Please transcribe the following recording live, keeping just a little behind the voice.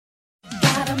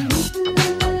I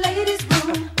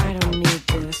don't need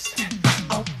this.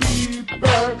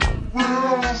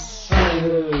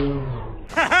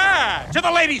 Ha-ha! To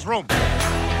the ladies' room!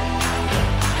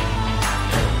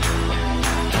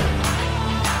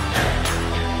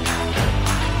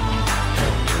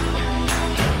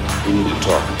 We need to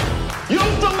talk.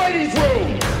 Use the ladies'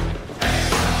 room!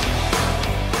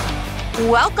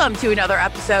 Welcome to another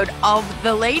episode of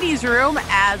The Ladies' Room,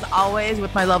 as always,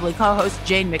 with my lovely co-host,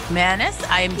 Jane McManus.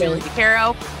 I am Julie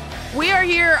DeCaro. We are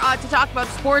here to talk about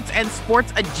sports and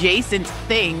sports-adjacent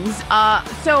things.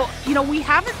 We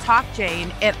haven't talked,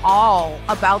 Jane, at all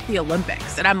about the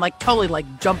Olympics. And I'm totally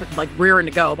jumping, rearing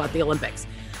to go about the Olympics.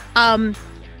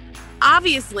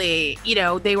 Obviously,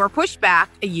 they were pushed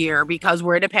back a year because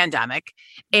we're in a pandemic,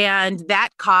 and that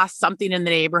cost something in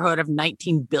the neighborhood of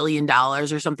 $19 billion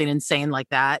or something insane like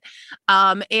that.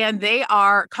 And they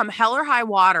are, come hell or high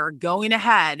water, going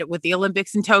ahead with the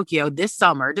Olympics in Tokyo this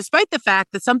summer, despite the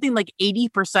fact that something like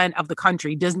 80% of the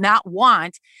country does not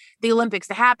want the Olympics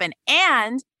to happen.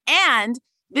 And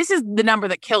this is the number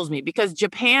that kills me, because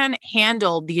Japan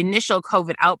handled the initial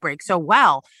COVID outbreak so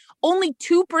well. Only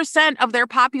 2% of their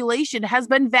population has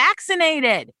been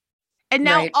vaccinated. And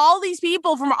now all these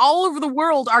people from all over the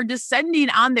world are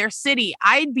descending on their city.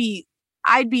 I'd be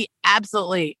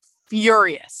absolutely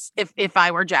furious if I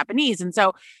were Japanese. And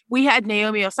so we had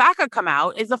Naomi Osaka come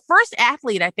out as the first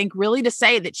athlete, I think, really to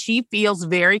say that she feels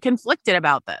very conflicted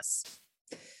about this.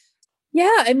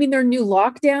 Yeah, I mean, there are new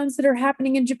lockdowns that are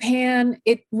happening in Japan.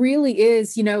 It really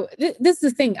is, this is the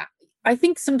thing. I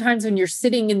think sometimes when you're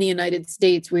sitting in the United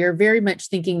States, we are very much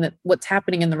thinking that what's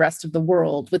happening in the rest of the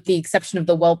world, with the exception of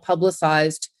the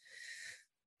well-publicized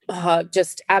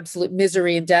just absolute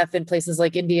misery and death in places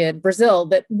like India and Brazil,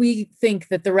 that we think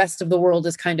that the rest of the world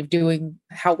is kind of doing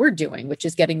how we're doing, which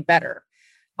is getting better.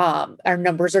 Our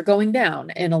numbers are going down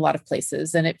in a lot of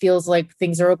places, and it feels like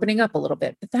things are opening up a little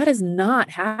bit. But that is not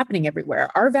happening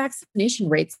everywhere. Our vaccination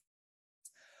rates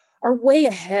are way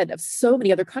ahead of so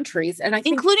many other countries. And I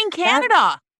think including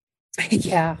Canada.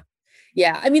 Yeah.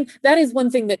 I mean, that is one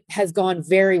thing that has gone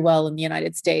very well in the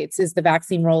United States, is the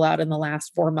vaccine rollout in the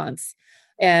last 4 months.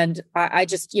 And I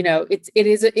just, it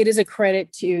is a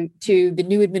credit to the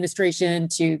new administration,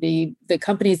 to the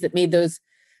companies that made those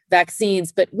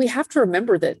vaccines. But we have to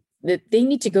remember that they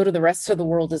need to go to the rest of the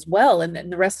world as well. And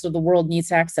then the rest of the world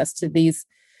needs access to these,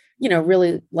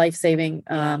 really life-saving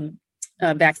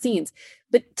vaccines.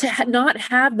 But to not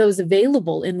have those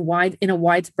available in a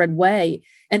widespread way,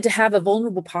 and to have a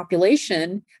vulnerable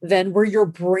population then where you're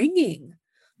bringing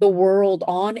the world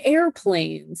on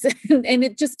airplanes, and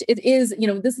it is,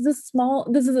 this is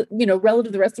relative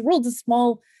to the rest of the world, it's a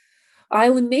small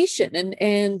island nation,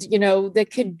 and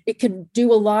it could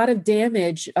do a lot of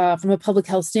damage from a public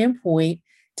health standpoint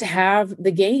to have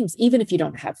the games, even if you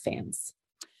don't have fans.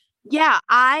 Yeah,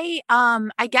 I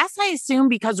guess I assume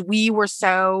because we were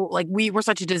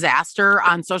such a disaster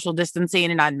on social distancing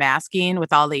and on masking,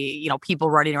 with all the, people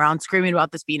running around screaming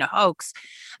about this being a hoax,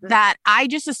 that I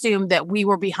just assumed that we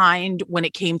were behind when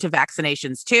it came to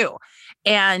vaccinations too.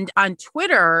 And on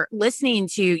Twitter, listening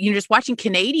to, just watching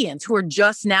Canadians who are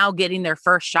just now getting their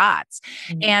first shots.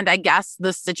 Mm-hmm. And I guess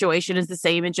the situation is the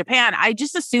same in Japan. I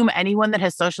just assume anyone that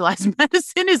has socialized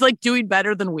medicine is doing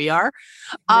better than we are.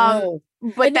 No.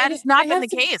 But that has not been the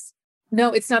case.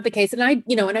 No, it's not the case. And I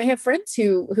have friends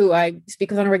who I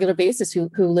speak with on a regular basis who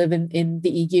live in the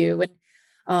EU,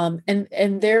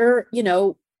 and they're,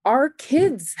 our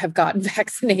kids have gotten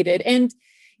vaccinated, and,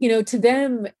 to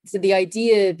them, to the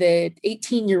idea that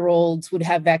 18-year-olds would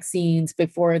have vaccines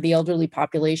before the elderly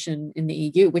population in the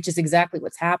EU, which is exactly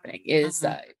what's happening, is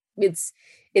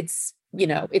it's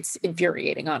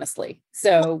infuriating, honestly.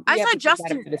 So I saw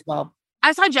Justin as well.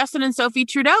 I saw Justin and Sophie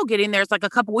Trudeau getting theirs a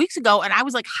couple weeks ago. And I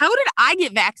was like, how did I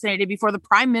get vaccinated before the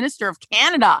Prime Minister of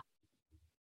Canada?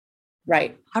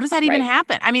 Right. How does that even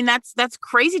happen? I mean, that's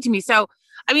crazy to me. So,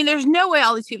 I mean, there's no way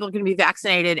all these people are going to be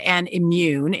vaccinated and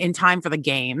immune in time for the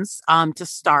games to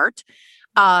start.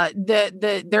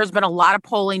 There's been a lot of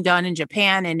polling done in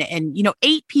Japan, and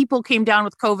 8 people came down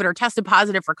with COVID or tested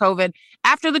positive for COVID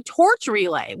after the torch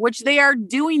relay, which they are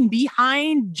doing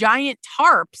behind giant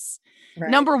tarps. Right.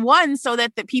 Number one, so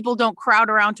that the people don't crowd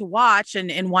around to watch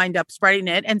and wind up spreading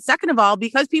it. And second of all,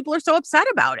 because people are so upset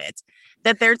about it.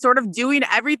 that they're sort of doing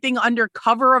everything under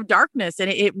cover of darkness. And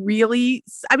it really,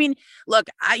 I mean, look,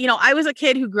 I was a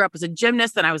kid who grew up as a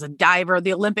gymnast and I was a diver.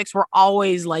 The Olympics were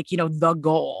always like, the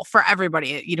goal for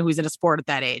everybody, who's in a sport at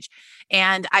that age.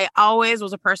 And I always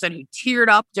was a person who teared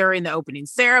up during the opening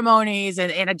ceremonies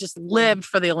and I just lived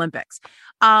for the Olympics.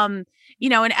 And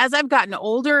as I've gotten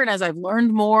older and as I've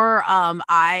learned more,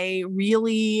 I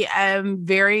really am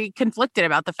very conflicted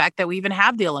about the fact that we even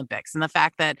have the Olympics and the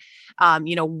fact that,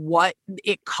 what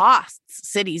it costs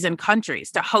cities and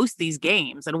countries to host these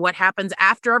games and what happens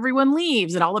after everyone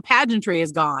leaves and all the pageantry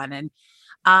is gone. And,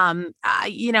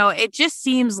 it just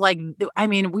seems like,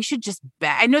 we should just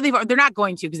bet. I know they're not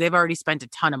going to because they've already spent a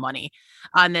ton of money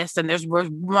on this and there's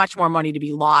much more money to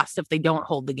be lost if they don't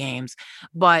hold the games.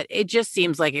 But it just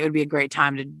seems like it would be a great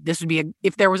time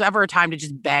if there was ever a time to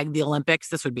just bag the Olympics,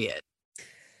 this would be it.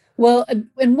 Well,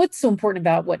 and what's so important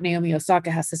about what Naomi Osaka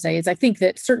has to say is I think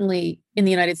that certainly in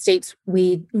the United States,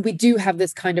 we do have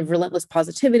this kind of relentless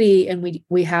positivity and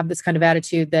we have this kind of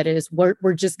attitude that is we're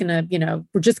just going to,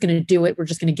 we're just going to do it. We're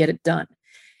just going to get it done.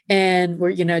 And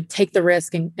we're, take the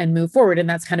risk and move forward. And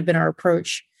that's kind of been our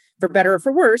approach for better or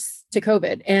for worse to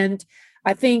COVID. And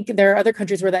I think there are other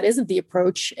countries where that isn't the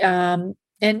approach. And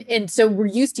so we're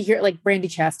used to hear like Brandy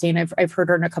Chastain. I've heard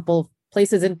her in a couple of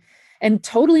places and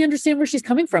totally understand where she's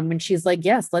coming from when she's like,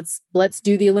 yes, let's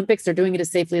do the Olympics. They're doing it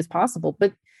as safely as possible.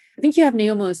 But I think you have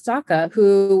Naomi Osaka,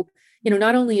 who,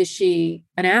 not only is she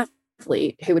an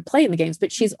athlete who would play in the games,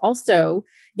 but she's also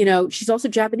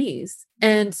Japanese.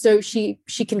 And so she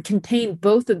can contain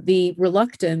both of the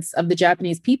reluctance of the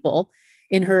Japanese people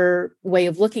in her way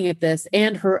of looking at this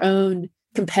and her own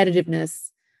competitiveness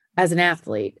as an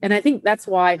athlete. And I think that's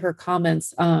why her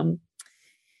comments,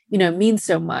 mean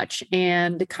so much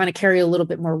and kind of carry a little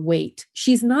bit more weight.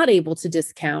 She's not able to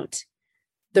discount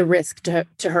the risk to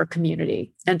her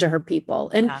community and to her people.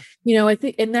 And, I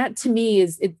think, and that to me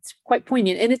it's quite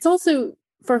poignant. And it's also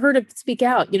for her to speak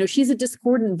out, she's a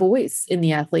discordant voice in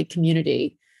the athlete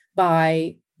community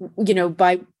by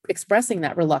expressing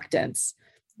that reluctance.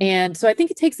 And so I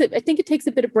think it takes a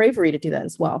bit of bravery to do that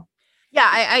as well. Yeah,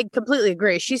 I completely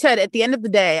agree. She said, at the end of the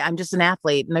day, I'm just an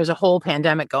athlete and there's a whole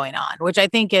pandemic going on, which I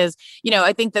think is,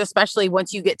 I think that especially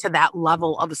once you get to that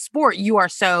level of a sport, you are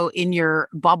so in your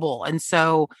bubble and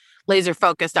so laser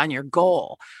focused on your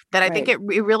goal that I think it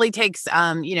really takes,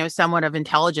 somewhat of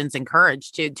intelligence and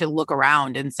courage to look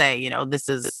around and say, this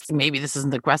isn't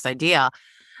the best idea.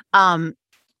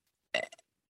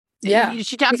 Yeah.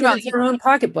 She talks about her own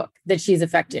pocketbook that she's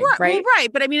affecting, right? Well,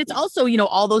 right. But it's also,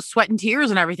 all those sweat and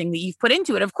tears and everything that you've put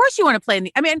into it. Of course you want to play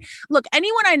look,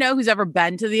 anyone I know who's ever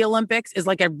been to the Olympics is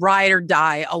like a ride or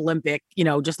die Olympic,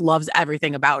 just loves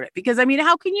everything about it. Because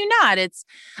how can you not?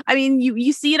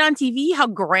 You see it on TV, how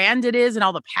grand it is and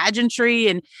all the pageantry.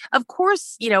 And of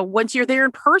course, once you're there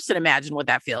in person, imagine what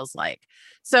that feels like.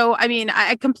 So,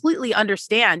 I completely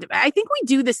understand. I think we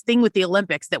do this thing with the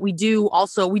Olympics that we do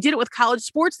also. We did it with college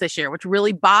sports this year, which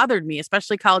really bothered me,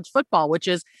 especially college football, which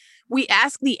is we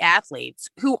ask the athletes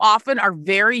who often are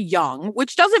very young,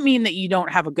 which doesn't mean that you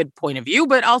don't have a good point of view,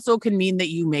 but also can mean that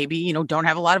you maybe, don't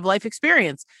have a lot of life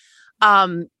experience.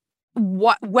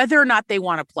 Whether or not they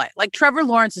want to play. Like Trevor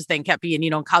Lawrence's thing kept being,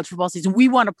 in college football season, we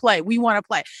want to play. We want to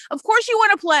play. Of course you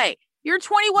want to play. You're a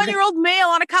 21-year-old male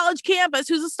on a college campus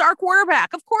who's a star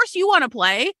quarterback. Of course you want to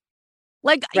play.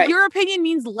 Your opinion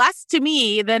means less to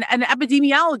me than an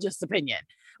epidemiologist's opinion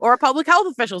or a public health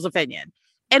official's opinion.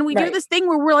 And we do this thing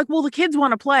where we're like, well, the kids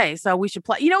want to play, so we should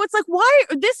play. It's like, why?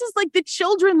 This is like the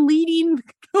children leading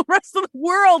the rest of the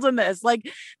world in this.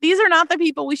 Like, these are not the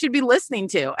people we should be listening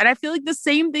to. And I feel like the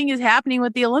same thing is happening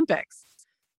with the Olympics.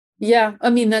 Yeah,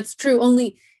 that's true.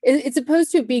 Only it's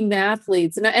opposed to it being the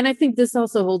athletes. And I think this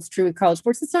also holds true with college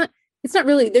sports. It's not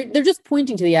really, they're just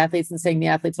pointing to the athletes and saying the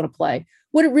athletes want to play.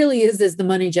 What it really is the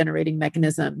money generating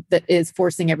mechanism that is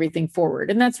forcing everything forward.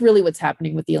 And that's really what's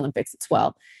happening with the Olympics as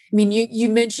well. You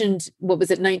mentioned, what was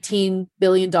it, $19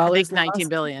 billion? I think 19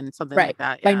 billion, something like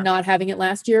that. Yeah. By not having it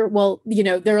last year. Well,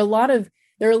 there are a lot of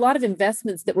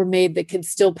investments that were made that could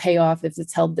still pay off if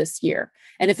it's held this year.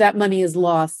 And if that money is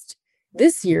lost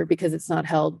this year because it's not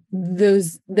held,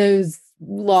 those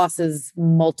losses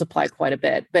multiply quite a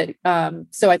bit. But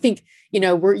so I think,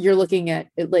 you're looking at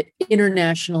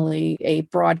internationally a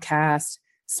broadcast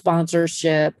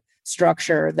sponsorship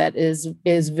structure that is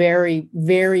very,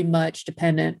 very much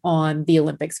dependent on the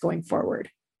Olympics going forward.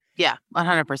 Yeah,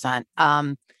 100%.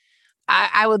 Honestly,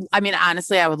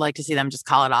 I would like to see them just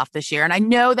call it off this year. And I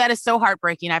know that is so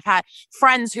heartbreaking. I've had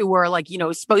friends who were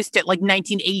supposed to,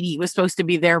 1980 was supposed to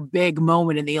be their big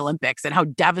moment in the Olympics and how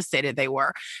devastated they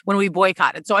were when we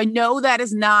boycotted. So I know that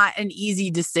is not an easy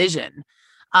decision.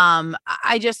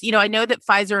 I just, I know that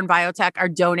Pfizer and biotech are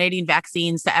donating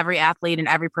vaccines to every athlete and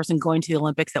every person going to the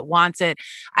Olympics that wants it.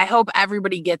 I hope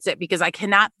everybody gets it, because I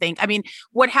cannot think,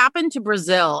 what happened to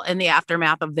Brazil in the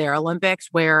aftermath of their Olympics,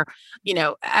 where,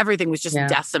 everything was just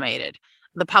decimated.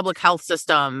 The public health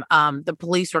system, the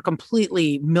police were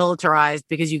completely militarized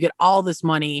because you get all this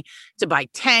money to buy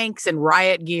tanks and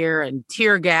riot gear and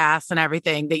tear gas and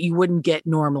everything that you wouldn't get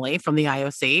normally from the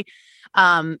IOC.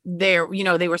 They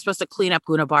were supposed to clean up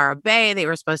Guanabara Bay. They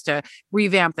were supposed to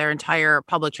revamp their entire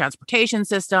public transportation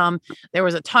system. There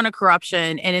was a ton of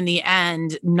corruption. And in the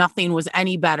end, nothing was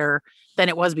any better than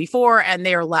it was before. And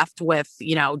they are left with,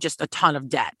 just a ton of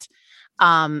debt.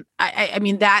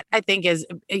 That I think is,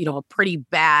 a pretty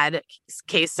bad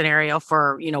case scenario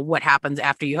for, what happens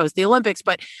after you host the Olympics.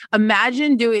 But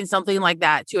imagine doing something like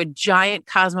that to a giant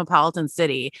cosmopolitan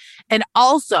city and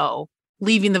also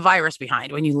leaving the virus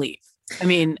behind when you leave.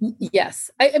 Yes.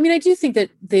 I do think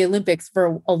that the Olympics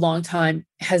for a long time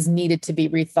has needed to be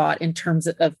rethought in terms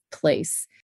of place.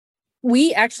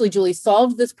 We actually, Julie,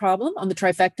 solved this problem on the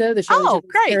trifecta, the show.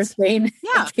 Great. Spain,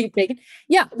 yeah. Kate Bacon.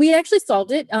 Yeah, we actually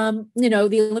solved it.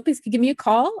 The Olympics could give me a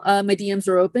call. My DMs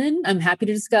are open. I'm happy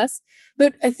to discuss.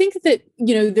 But I think that,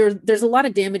 there's a lot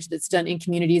of damage that's done in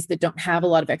communities that don't have a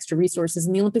lot of extra resources.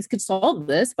 And the Olympics could solve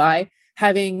this by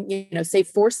having, say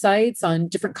 4 sites on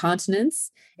different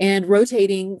continents and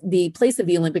rotating the place of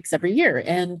the Olympics every year.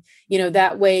 And,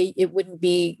 that way you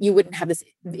wouldn't have this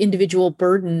individual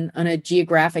burden on a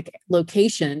geographic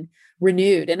location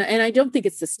renewed. And I don't think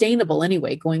it's sustainable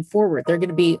anyway, going forward. There are going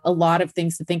to be a lot of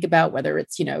things to think about, whether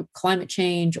it's, climate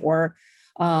change or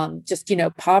just,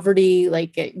 poverty,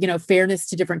 fairness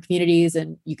to different communities.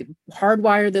 And you could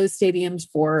hardwire those stadiums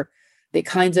for the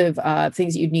kinds of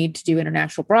things you need to do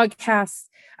international broadcasts.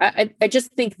 I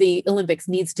just think the Olympics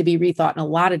needs to be rethought in a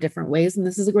lot of different ways. And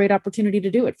this is a great opportunity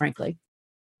to do it, frankly.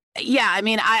 Yeah,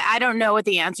 I don't know what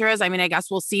the answer is. I guess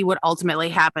we'll see what ultimately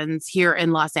happens here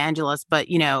in Los Angeles. But,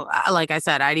 like I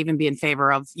said, I'd even be in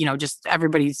favor of, just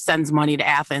everybody sends money to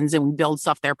Athens and we build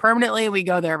stuff there permanently. We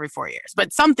go there every 4 years.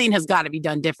 But something has got to be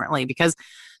done differently, because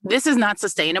this is not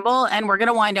sustainable. And we're going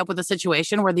to wind up with a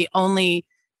situation where the only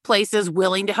places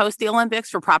willing to host the Olympics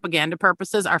for propaganda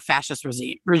purposes are fascist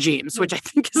regimes, which I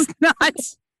think is not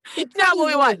what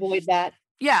we want. Avoid that.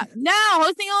 Yeah. Now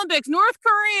hosting Olympics, North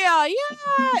Korea.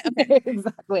 Yeah. Okay.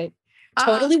 Exactly.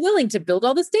 Totally willing to build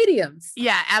all the stadiums.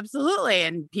 Yeah, absolutely.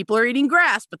 And people are eating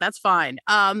grass, but that's fine.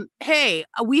 Hey,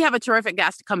 we have a terrific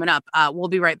guest coming up. We'll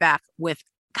be right back with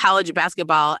college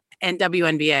basketball and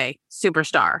WNBA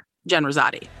superstar Jen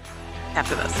Rizzotti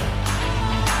after this.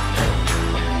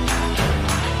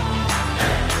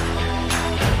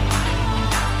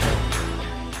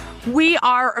 We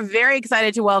are very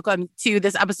excited to welcome to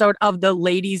this episode of The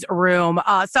Ladies Room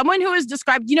someone who is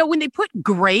described, when they put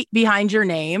great behind your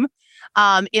name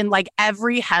in like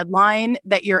every headline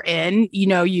that you're in,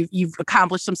 you've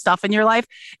accomplished some stuff in your life.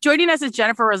 Joining us is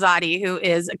Jennifer Rizzotti, who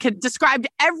is described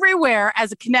everywhere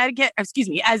as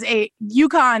as a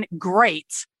UConn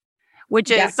great, which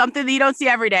is something that you don't see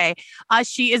every day.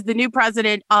 She is the new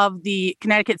president of the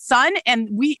Connecticut Sun, and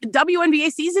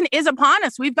WNBA season is upon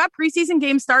us. We've got preseason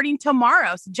games starting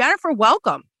tomorrow. So Jennifer,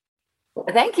 welcome.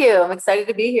 Thank you. I'm excited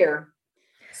to be here.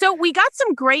 So we got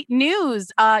some great news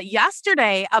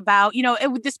yesterday about,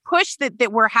 this push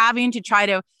that we're having to try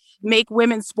to make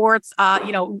women's sports,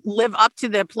 live up to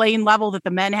the playing level that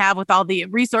the men have with all the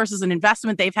resources and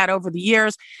investment they've had over the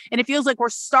years. And it feels like we're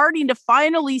starting to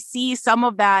finally see some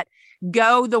of that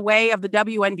go the way of the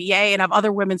WNBA and of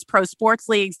other women's pro sports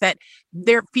leagues, that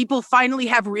people finally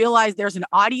have realized there's an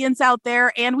audience out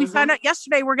there. And we found out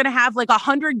yesterday we're going to have like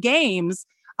 100 games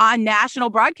on national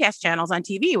broadcast channels on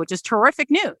TV, which is terrific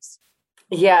news.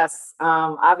 Yes.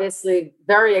 Obviously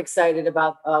very excited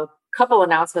about a couple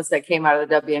announcements that came out of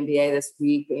the WNBA this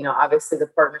week. Obviously the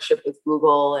partnership with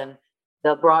Google and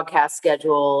the broadcast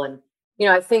schedule. And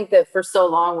I think that for so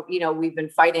long, we've been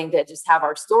fighting to just have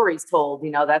our stories told.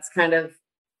 That's kind of,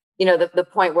 the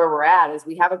point where we're at is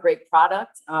we have a great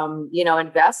product,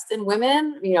 invest in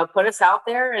women, put us out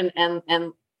there and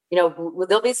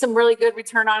there'll be some really good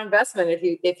return on investment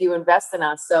if you invest in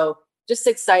us. So just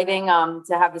exciting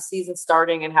to have the season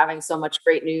starting and having so much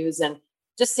great news and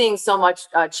just seeing so much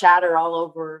chatter all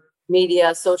over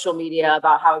media, social media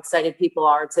about how excited people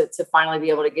are to finally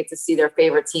be able to get to see their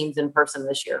favorite teams in person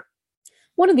this year.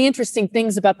 One of the interesting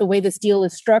things about the way this deal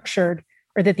is structured,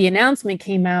 or that the announcement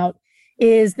came out,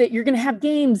 is that you're going to have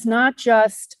games not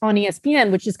just on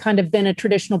ESPN, which has kind of been a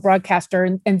traditional broadcaster,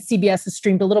 and CBS has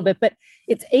streamed a little bit, but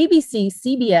it's ABC,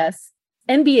 CBS,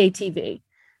 NBA TV,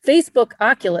 Facebook,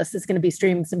 Oculus is going to be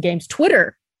streaming some games.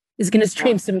 Twitter is going to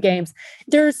stream some games.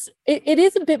 It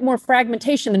is a bit more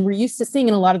fragmentation than we're used to seeing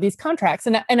in a lot of these contracts.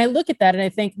 And I look at that and I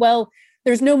think, well,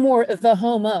 there's no more the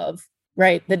home of,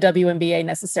 right, the WNBA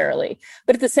necessarily.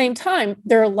 But at the same time,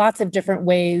 there are lots of different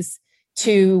ways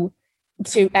to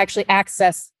actually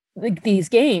access these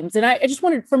games. And I just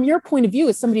wondered, from your point of view,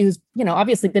 as somebody who's,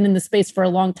 obviously been in the space for a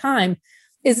long time,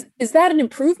 is that an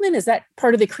improvement? Is that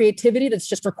part of the creativity that's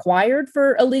just required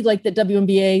for a league like the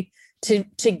WNBA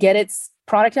to get its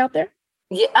product out there?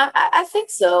 Yeah, I think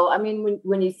so. I mean,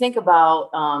 when you think about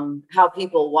how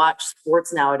people watch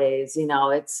sports nowadays,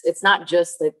 it's not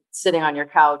just that sitting on your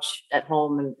couch at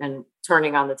home and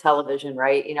turning on the television,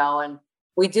 right? And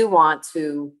we do want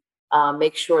to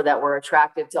make sure that we're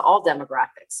attractive to all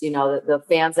demographics. The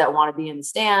fans that want to be in the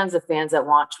stands, the fans that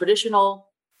want traditional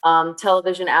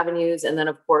television avenues, and then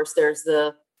of course there's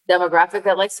the demographic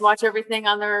that likes to watch everything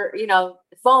on their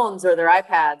phones or their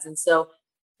iPads. And so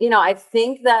I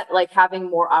think that like having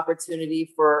more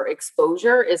opportunity for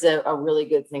exposure is a really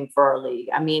good thing for our league.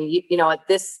 I mean, at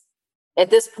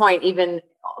this point, even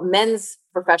men's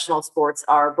professional sports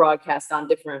are broadcast on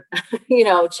different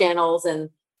channels and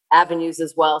avenues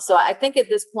as well. So I think at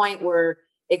this point we're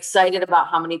excited about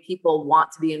how many people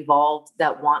want to be involved,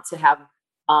 that want to have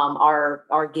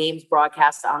our games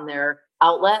broadcast on their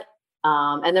outlet.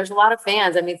 And there's a lot of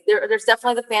fans. I mean, there's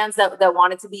definitely the fans that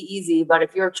want it to be easy, but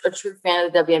if you're a true fan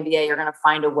of the WNBA, you're going to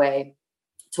find a way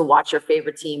to watch your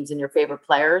favorite teams and your favorite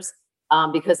players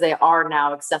because they are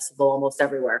now accessible almost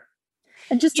everywhere.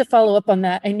 And just to follow up on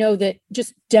that, I know that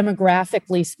just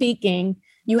demographically speaking,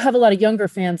 you have a lot of younger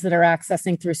fans that are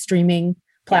accessing through streaming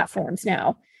platforms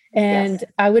now. And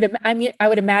yes. I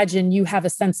would imagine you have a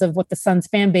sense of what the Suns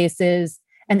fan base is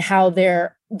and how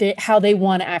they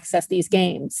want to access these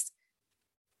games.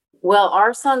 Well,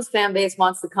 our Suns fan base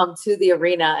wants to come to the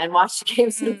arena and watch the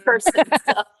games in person.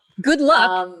 So, good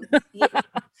luck.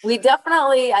 We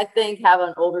definitely, I think, have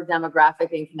an older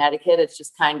demographic in Connecticut. It's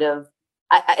just kind of,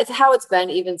 it's how it's been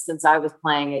even since I was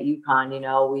playing at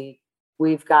UConn.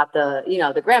 We've got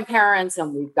the grandparents,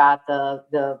 and we've got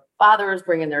the fathers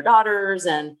bringing their daughters.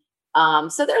 And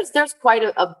so there's quite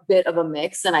a bit of a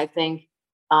mix. And I think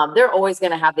they're always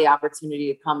going to have the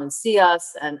opportunity to come and see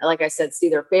us. And like I said, see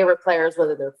their favorite players,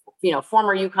 whether they're,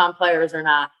 former UConn players or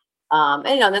not. And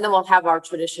then we'll have our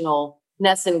traditional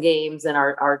Nesson games and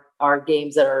our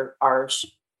games that are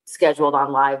scheduled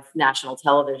on live national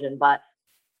television. But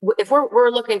if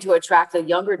we're looking to attract a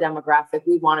younger demographic,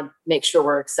 we want to make sure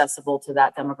we're accessible to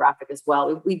that demographic as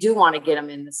well. We do want to get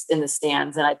them in the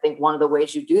stands. And I think one of the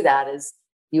ways you do that is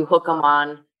you hook them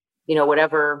on,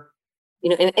 whatever,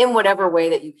 in whatever way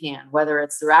that you can, whether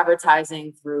it's through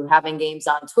advertising, through having games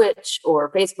on Twitch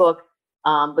or Facebook.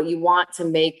 But you want to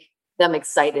make them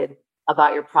excited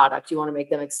about your product. You want to make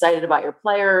them excited about your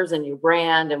players and your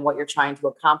brand and what you're trying to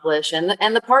accomplish and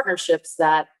the partnerships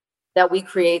that we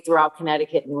create throughout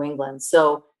Connecticut and New England.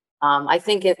 So I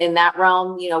think in that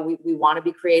realm, we want to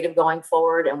be creative going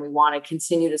forward, and we want to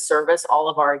continue to service all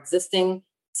of our existing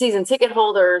season ticket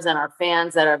holders and our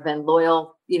fans that have been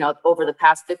loyal, over the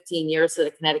past 15 years to the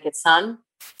Connecticut Sun.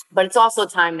 But it's also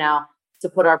time now to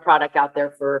put our product out there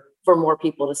for more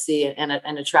people to see and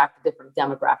attract a different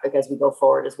demographic as we go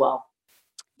forward as well.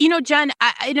 Jen,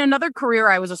 in another career,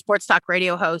 I was a sports talk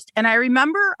radio host. And I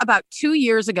remember about 2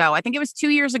 years ago, I think it was 2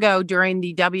 years ago during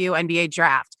the WNBA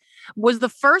draft, was the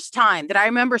first time that I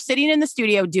remember sitting in the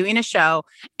studio doing a show,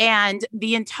 and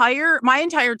my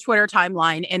entire Twitter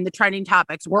timeline and the trending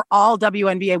topics were all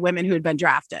WNBA women who had been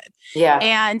drafted. Yeah.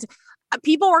 And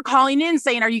people were calling in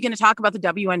saying, are you going to talk about the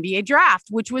WNBA draft,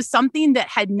 which was something that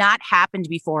had not happened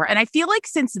before. And I feel like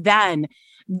since then,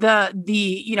 the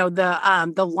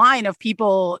line of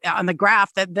people on the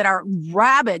graph that are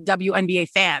rabid WNBA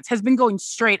fans has been going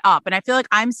straight up. And I feel like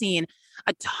I'm seeing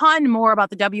a ton more about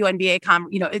the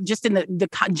WNBA, just in the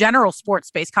general sports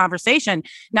space conversation,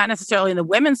 not necessarily in the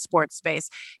women's sports space.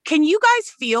 Can you guys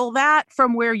feel that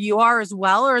from where you are as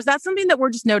well? Or is that something that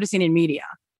we're just noticing in media?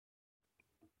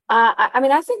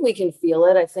 I think we can feel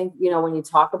it. I think, when you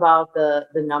talk about the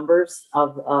numbers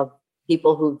of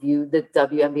people who viewed the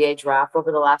WNBA draft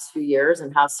over the last few years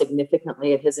and how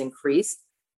significantly it has increased,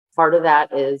 part of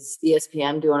that is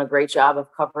ESPN doing a great job of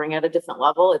covering at a different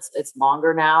level. It's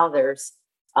longer now. There's,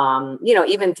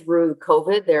 even through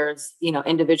COVID, there's,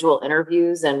 individual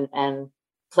interviews and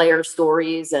player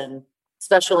stories and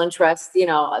special interest,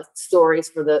 stories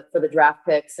for the draft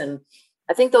picks. And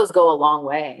I think those go a long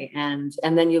way. And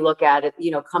then you look at it,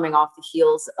 coming off the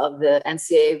heels of the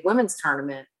NCAA women's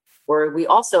tournament, where we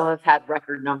also have had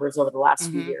record numbers over the last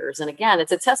few years. And again,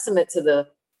 it's a testament to the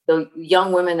the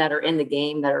young women that are in the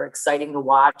game that are exciting to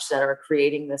watch, that are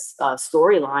creating this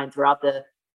storyline throughout the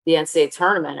NCAA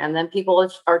tournament. And then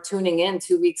people are tuning in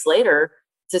 2 weeks later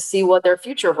to see what their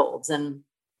future holds. And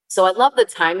so I love the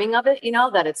timing of it,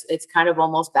 that it's kind of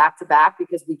almost back to back,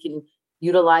 because we can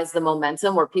utilize the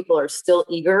momentum where people are still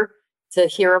eager to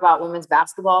hear about women's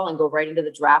basketball and go right into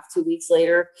the draft 2 weeks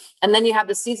later. And then you have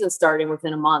the season starting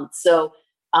within a month. So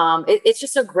it's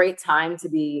just a great time to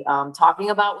be talking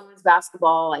about women's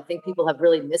basketball. I think people have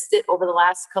really missed it over the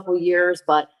last couple of years,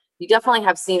 but you definitely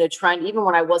have seen a trend. Even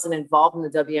when I wasn't involved in the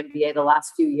WNBA the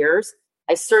last few years,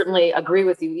 I certainly agree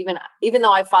with you. Even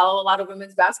though I follow a lot of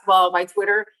women's basketball on my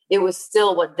Twitter, it was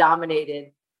still what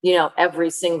dominated, every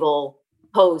single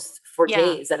post for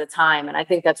days at a time. And I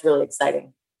think that's really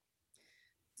exciting.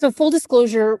 So full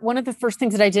disclosure, one of the first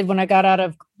things that I did when I got out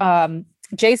of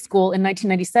J school in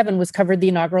 1997 was covered the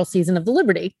inaugural season of the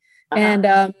Liberty. And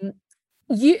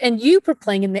you were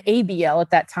playing in the ABL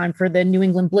at that time for the New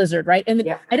England Blizzard, right?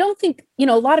 And I don't think, a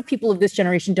lot of people of this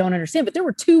generation don't understand, but there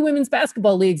were 2 women's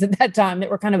basketball leagues at that time that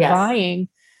were kind of vying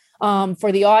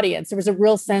for the audience. There was a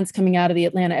real sense coming out of the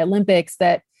Atlanta Olympics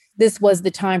that this was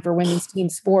the time for women's team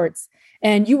sports.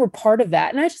 And you were part of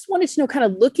that. And I just wanted to know, kind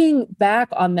of looking back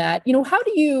on that, how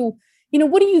do you,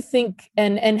 what do you think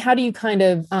and how do you kind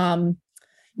of,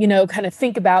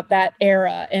 think about that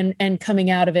era and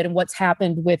coming out of it and what's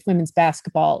happened with women's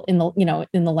basketball in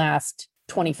the last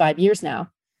 25 years now?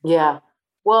 Yeah.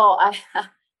 Well,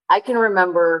 I can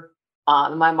remember,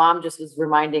 my mom just was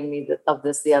reminding me of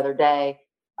this the other day.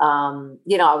 I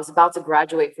was about to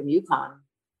graduate from UConn,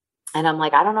 and I'm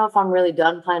like, I don't know if I'm really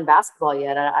done playing basketball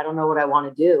yet. I don't know what I want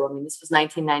to do. I mean, this was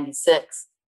 1996.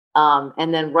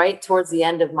 And then right towards the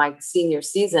end of my senior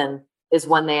season is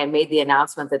when they had made the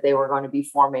announcement that they were going to be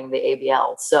forming the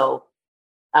ABL. So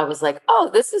I was like, oh,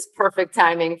 this is perfect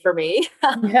timing for me.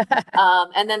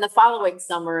 And then the following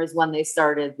summer is when they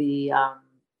started the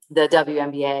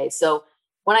WNBA. So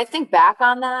when I think back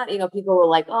on that, people were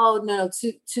like, oh, no,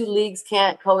 two leagues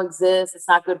can't coexist. It's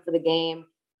not good for the game.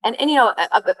 And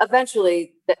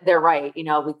eventually they're right.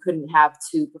 We couldn't have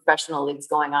 2 professional leagues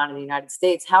going on in the United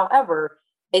States. However,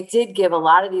 it did give a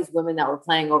lot of these women that were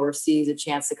playing overseas a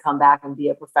chance to come back and be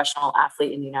a professional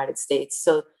athlete in the United States.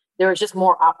 So there was just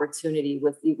more opportunity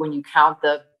when you count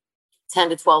the 10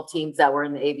 to 12 teams that were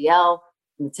in the ABL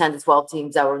and the 10 to 12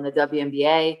 teams that were in the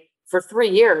WNBA. For 3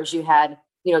 years, you had,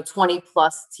 20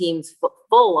 plus teams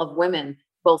full of women,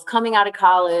 both coming out of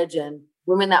college and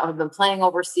women that have been playing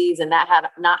overseas and that had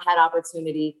not had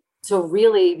opportunity to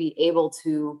really be able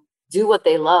to do what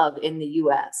they love in the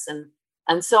US.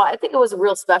 And so I think it was a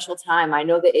real special time. I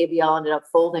know the ABL ended up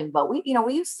folding, but we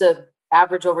used to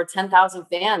average over 10,000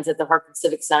 fans at the Hartford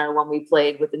Civic Center when we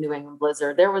played with the New England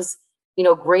Blizzard. There was,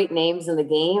 great names in the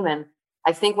game. And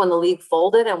I think when the league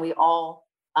folded and we all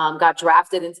got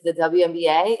drafted into the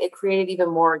WNBA, it created even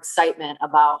more excitement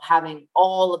about having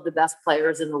all of the best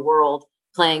players in the world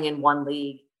playing in one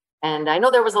league. And I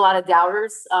know there was a lot of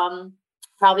doubters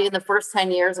probably in the first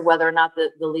 10 years of whether or not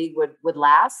the league would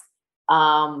last.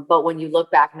 But when you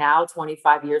look back now,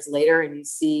 25 years later, and you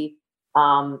see,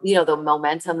 the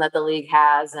momentum that the league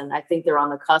has, and I think they're on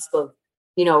the cusp of,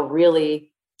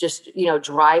 really just,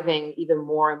 driving even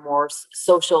more and more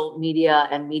social media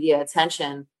and media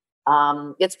attention.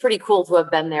 It's pretty cool to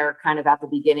have been there kind of at the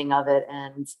beginning of it.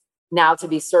 And now to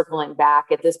be circling back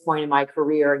at this point in my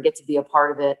career and get to be a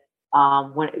part of it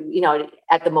when,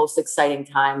 at the most exciting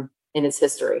time in its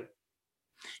history.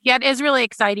 Yeah, it is really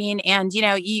exciting. And,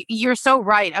 you're so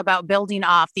right about building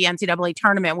off the NCAA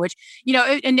tournament, which,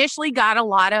 it initially got a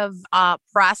lot of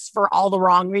press for all the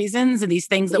wrong reasons and these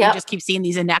things that we just keep seeing,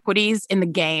 these inequities in the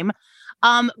game.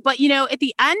 But, at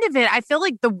the end of it, I feel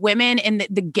like the women in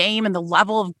the game and the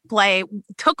level of play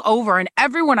took over, and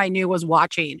everyone I knew was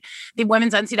watching the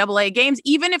women's NCAA games,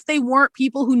 even if they weren't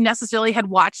people who necessarily had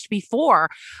watched before.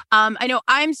 I know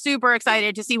I'm super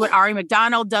excited to see what Ari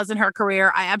McDonald does in her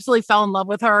career. I absolutely fell in love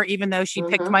with her, even though she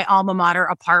picked my alma mater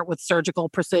apart with surgical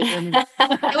precision.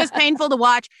 It was painful to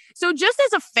watch. So just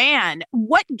as a fan,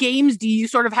 what games do you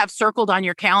sort of have circled on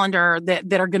your calendar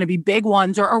that are going to be big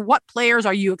ones, or what players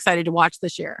are you excited to watch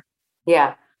this year?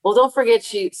 Yeah. Well, don't forget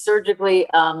she surgically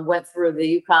went through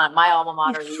the UConn, my alma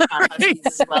mater, the UConn Huskies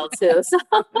as well too. So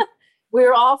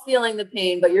we're all feeling the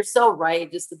pain, but you're so right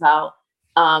just about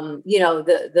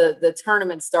the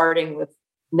tournament starting with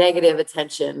negative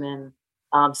attention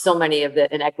and so many of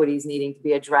the inequities needing to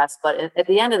be addressed. But at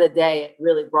the end of the day, it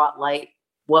really brought light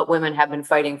what women have been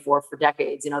fighting for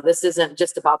decades. This isn't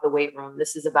just about the weight room.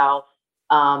 This is about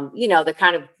the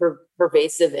kind of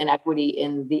pervasive inequity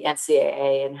in the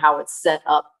NCAA and how it's set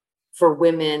up for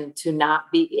women to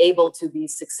not be able to be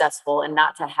successful and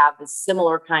not to have this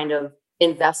similar kind of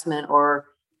investment or,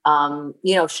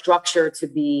 structure to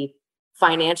be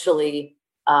financially,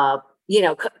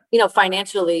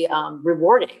 financially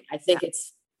rewarding. I think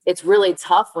it's really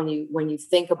tough when you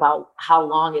think about how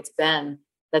long it's been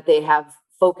that they have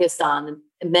focused on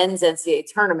men's NCAA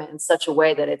tournament in such a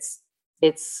way that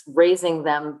it's raising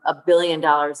them $1 billion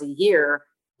a year,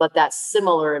 but that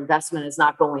similar investment is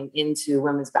not going into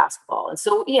women's basketball. And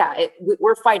so,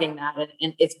 we're fighting that,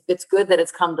 and it's good that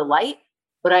it's come to light.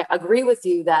 But I agree with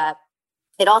you that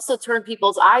it also turned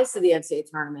people's eyes to the NCAA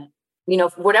tournament.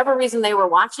 For whatever reason they were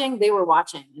watching.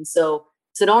 And so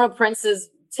Sedona Prince's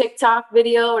TikTok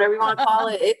video, whatever you want to call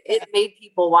it, it made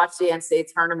people watch the NCAA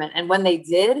tournament. And when they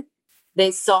did,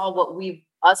 they saw what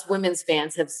us women's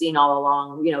fans have seen all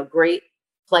along, great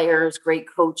players, great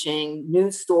coaching, new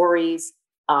stories,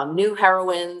 new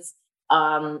heroines,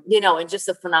 and just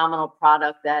a phenomenal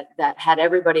product that had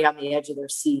everybody on the edge of their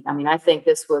seat. I mean, I think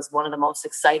this was one of the most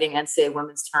exciting NCAA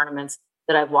women's tournaments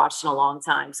that I've watched in a long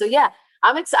time. So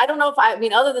I'm excited. I don't know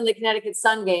if other than the Connecticut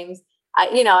Sun games, I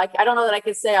don't know that I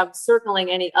could say I'm circling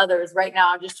any others right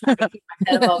now. I'm just trying to keep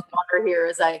my head above water here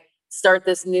as I start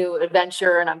this new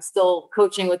adventure, and I'm still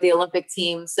coaching with the Olympic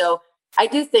team. So I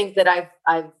do think that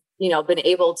I've been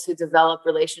able to develop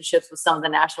relationships with some of the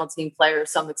national team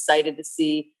players. So I'm excited to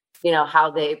see, how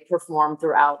they perform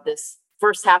throughout this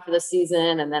first half of the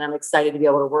season. And then I'm excited to be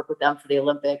able to work with them for the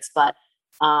Olympics. But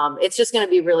it's just going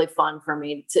to be really fun for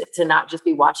me to not just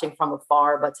be watching from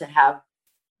afar, but to have,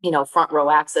 front row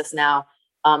access now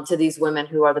to these women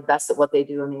who are the best at what they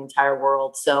do in the entire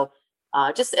world. So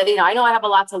I know I have a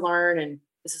lot to learn, and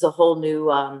this is a whole new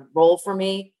role for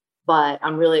me, but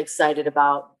I'm really excited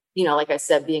about, like I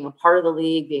said, being a part of the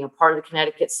league, being a part of the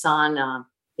Connecticut Sun.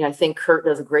 I think Kurt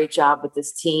does a great job with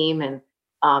this team, and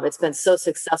it's been so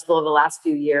successful over the last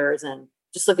few years, and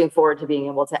just looking forward to being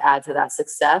able to add to that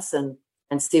success and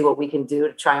see what we can do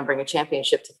to try and bring a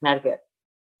championship to Connecticut.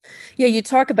 Yeah, you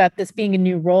talk about this being a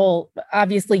new role.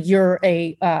 Obviously, you're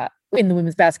in the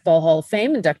Women's Basketball Hall of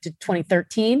Fame, inducted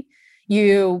 2013.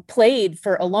 You played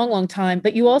for a long, long time,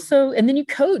 but you also, and then you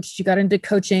coached. You got into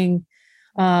coaching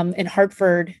in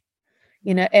Hartford,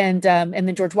 and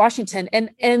then George Washington,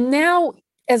 and now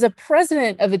as a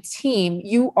president of a team,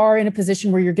 you are in a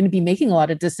position where you're going to be making a lot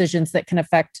of decisions that can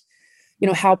affect,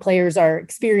 how players are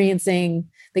experiencing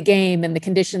the game and the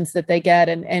conditions that they get.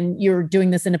 And you're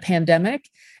doing this in a pandemic.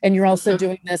 And you're also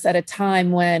doing this at a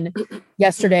time when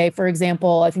yesterday, for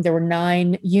example, I think there were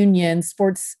 9 unions,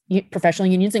 professional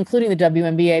unions, including the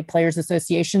WNBA Players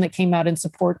Association, that came out in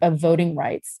support of voting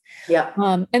rights. Yeah.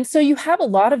 And so you have a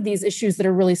lot of these issues that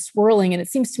are really swirling. And it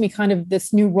seems to me kind of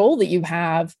this new role that you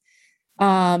have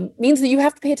means that you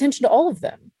have to pay attention to all of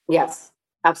them. Yes,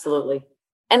 absolutely.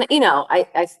 And,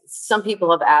 I some people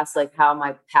have asked like how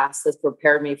my past has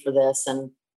prepared me for this.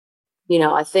 And,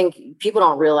 I think people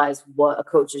don't realize what a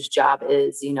coach's job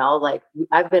is, like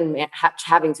I've been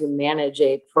having to manage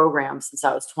a program since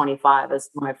I was 25. As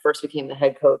when I first became the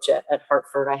head coach at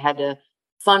Hartford, I had to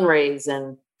fundraise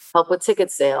and help with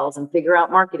ticket sales and figure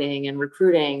out marketing and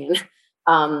recruiting.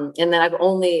 And then I've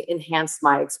only enhanced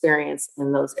my experience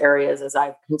in those areas as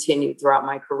I've continued throughout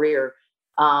my career.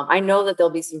 I know that there'll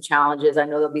be some challenges. I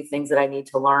know there'll be things that I need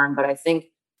to learn, but I think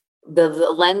the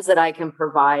lens that I can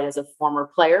provide as a former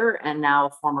player and now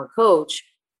a former coach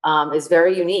is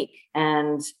very unique.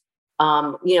 And,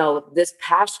 this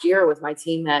past year with my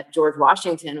team at George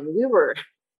Washington, I mean, we were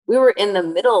in the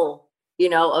middle,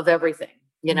 of everything.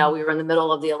 We were in the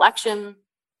middle of the election.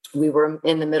 We were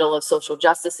in the middle of social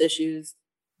justice issues.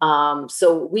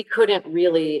 So we couldn't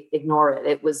really ignore it.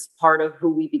 It was part of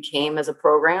who we became as a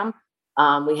program.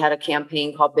 We had a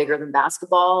campaign called Bigger Than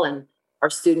Basketball, and our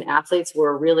student athletes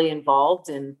were really involved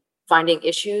in finding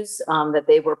issues that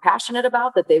they were passionate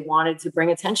about, that they wanted to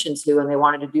bring attention to, and they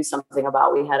wanted to do something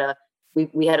about.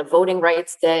 We had a voting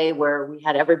rights day where we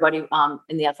had everybody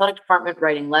in the athletic department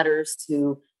writing letters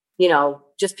to,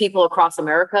 just people across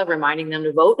America, reminding them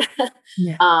to vote.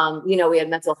 Yeah. We had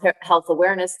Mental Health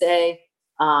Awareness Day.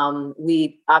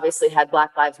 We obviously had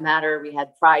Black Lives Matter. We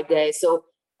had Pride Day. So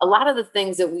a lot of the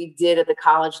things that we did at the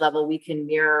college level, we can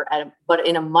mirror, but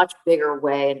in a much bigger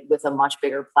way with a much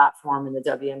bigger platform in the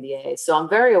WNBA. So I'm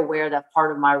very aware that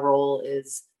part of my role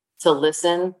is to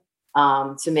listen,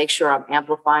 to make sure I'm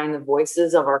amplifying the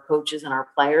voices of our coaches and our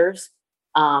players.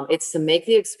 It's to make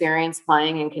the experience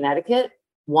playing in Connecticut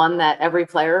one that every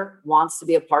player wants to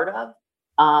be a part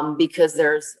of, because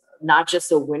there's not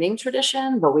just a winning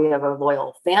tradition, but we have a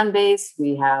loyal fan base.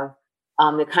 We have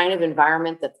the kind of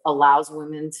environment that allows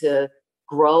women to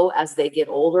grow as they get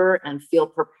older and feel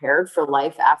prepared for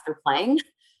life after playing.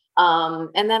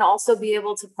 And then also be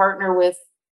able to partner with,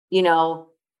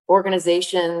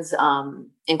 organizations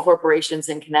and corporations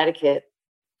in Connecticut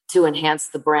to enhance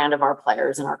the brand of our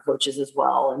players and our coaches as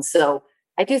well. And so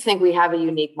I do think we have a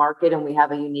unique market and we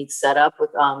have a unique setup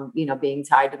with, being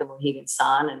tied to the Mohegan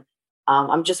Sun. And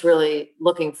I'm just really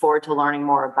looking forward to learning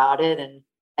more about it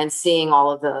and seeing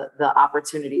all of the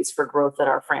opportunities for growth that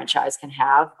our franchise can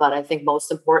have. But I think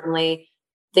most importantly,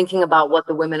 thinking about what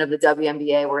the women of the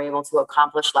WNBA were able to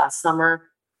accomplish last summer,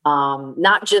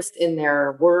 not just in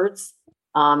their words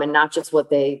and not just what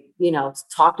they,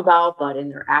 talked about, but in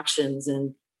their actions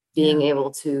and being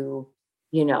able to,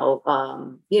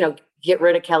 get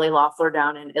rid of Kelly Loeffler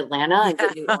down in Atlanta and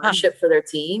get new ownership for their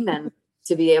team, and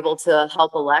to be able to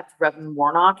help elect Reverend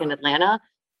Warnock in Atlanta,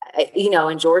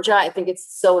 in Georgia. I think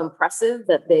it's so impressive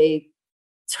that they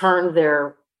turned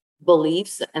their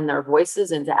beliefs and their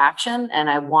voices into action. And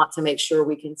I want to make sure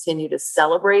we continue to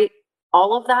celebrate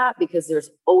all of that, because there's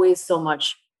always so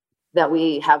much that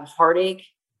we have heartache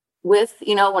with,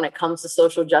 when it comes to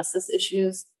social justice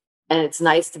issues. And it's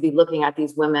nice to be looking at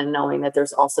these women, knowing that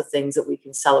there's also things that we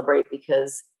can celebrate,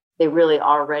 because they really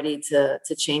are ready to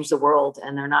change the world.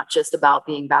 And they're not just about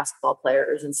being basketball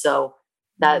players. And so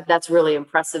that's really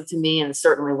impressive to me, and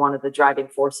certainly one of the driving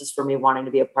forces for me wanting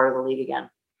to be a part of the league again.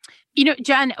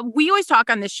 Jen, we always talk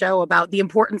on this show about the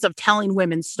importance of telling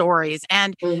women's stories.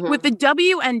 And with the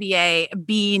WNBA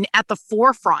being at the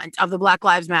forefront of the Black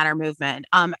Lives Matter movement,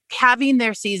 having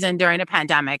their season during a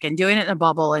pandemic and doing it in a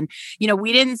bubble. And,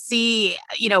 we didn't see,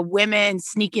 women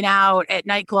sneaking out at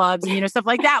nightclubs and, stuff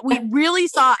like that. We really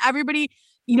saw everybody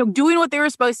doing what they were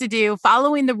supposed to do,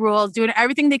 following the rules, doing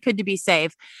everything they could to be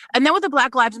safe. And then with the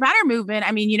Black Lives Matter movement,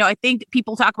 I think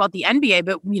people talk about the NBA,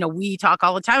 but, we talk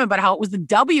all the time about how it was the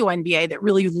WNBA that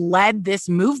really led this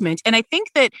movement. And I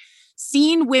think that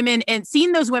seeing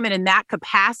those women in that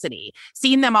capacity,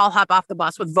 seeing them all hop off the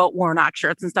bus with Vote Warnock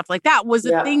shirts and stuff like that was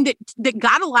a thing that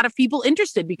got a lot of people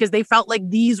interested, because they felt like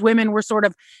these women were sort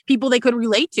of people they could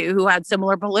relate to, who had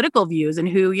similar political views and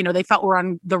who, they felt were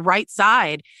on the right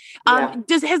side. Has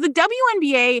the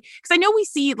WNBA, because I know we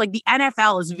see like the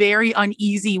NFL is very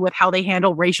uneasy with how they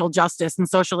handle racial justice and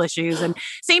social issues, and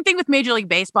same thing with Major League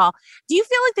Baseball. Do you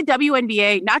feel like the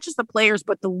WNBA, not just the players,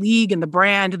 but the league and the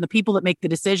brand and the people that make the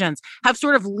decisions, have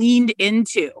sort of leaned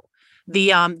into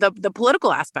the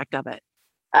political aspect of it?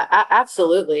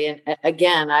 Absolutely. And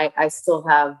again, I still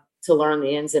have to learn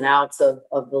the ins and outs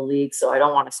of the league, so I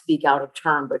don't want to speak out of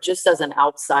turn, but just as an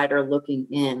outsider looking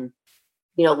in,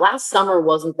 last summer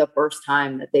wasn't the first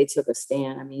time that they took a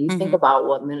stand. I mean, you think about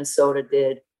what Minnesota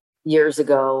did years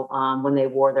ago when they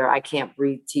wore their "I Can't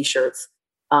Breathe" t-shirts,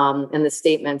 and the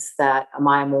statements that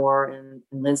Amaya Moore and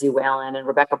Lindsay Whalen and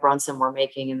Rebecca Brunson were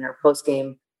making in their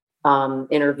post-game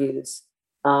interviews.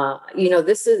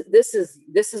 This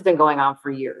has been going on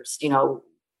for years.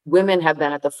 Women have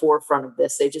been at the forefront of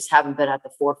this. They just haven't been at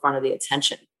the forefront of the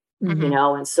attention,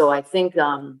 and so I think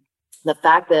the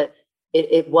fact that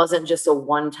it wasn't just a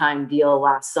one-time deal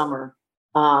last summer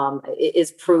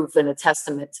is proof and a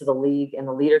testament to the league and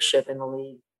the leadership in the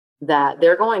league that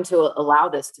they're going to allow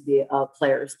this to be a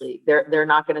players' league. They're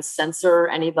not going to censor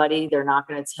anybody. They're not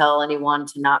going to tell anyone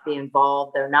to not be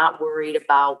involved. They're not worried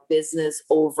about business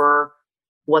over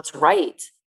what's right.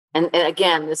 And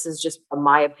again, this is just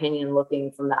my opinion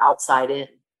looking from the outside in.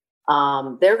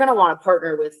 They're going to want to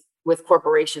partner with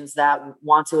corporations that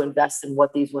want to invest in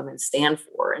what these women stand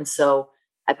for. And so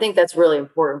I think that's really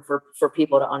important for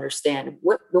people to understand.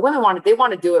 What the women they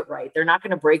want to do it right. They're not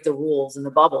going to break the rules in the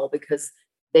bubble, because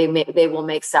they will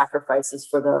make sacrifices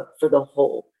for the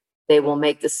whole. They will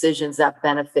make decisions that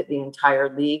benefit the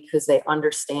entire league, because they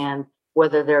understand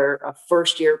whether they're a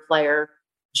first-year player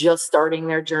just starting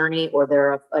their journey or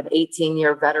they're an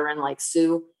 18-year veteran like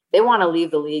Sue. They want to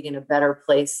leave the league in a better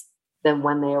place than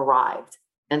when they arrived.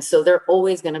 And so they're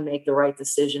always going to make the right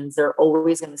decisions. They're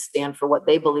always going to stand for what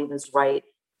they believe is right.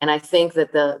 And I think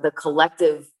that the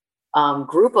collective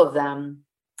group of them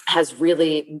has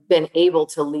really been able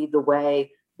to lead the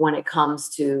way when it comes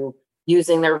to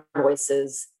using their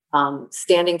voices,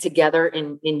 standing together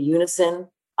in unison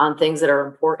on things that are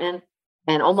important,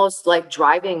 and almost like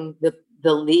driving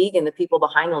the league and the people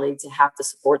behind the league to have to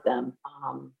support them.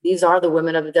 These are the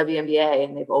women of the WNBA,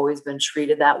 and they've always been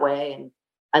treated that way. And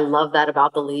I love that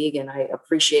about the league, and I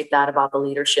appreciate that about the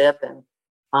leadership. And,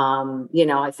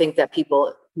 I think that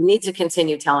people need to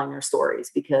continue telling their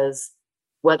stories, because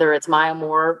whether it's Maya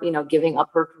Moore, giving up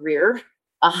her career,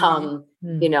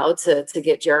 to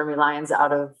get Jeremy Lyons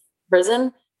out of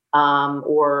prison,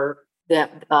 or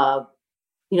that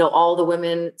all the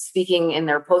women speaking in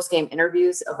their post-game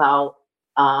interviews about,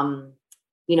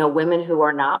 women who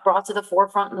are not brought to the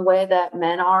forefront in the way that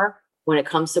men are when it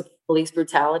comes to police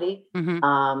brutality.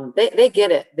 They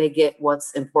get it. They get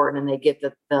what's important, and they get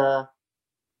the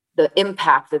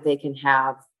impact that they can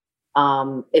have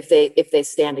if they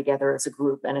stand together as a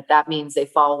group. And if that means they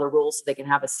follow the rules so they can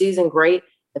have a season, great.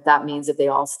 If that means that they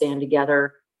all stand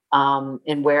together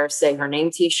and wear, say, her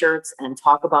name t-shirts and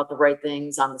talk about the right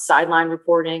things on the sideline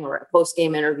reporting or at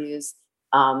post-game interviews,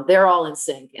 they're all in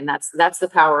sync. And that's the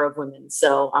power of women.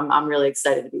 So I'm really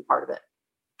excited to be part of it.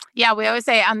 Yeah, we always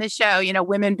say on this show,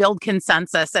 women build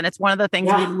consensus, and it's one of the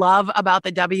things we love about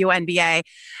the WNBA.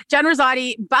 Jen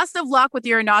Rizzotti, best of luck with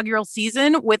your inaugural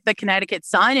season with the Connecticut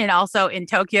Sun and also in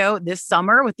Tokyo this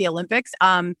summer with the Olympics.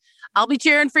 I'll be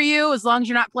cheering for you as long as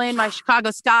you're not playing my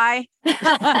Chicago Sky.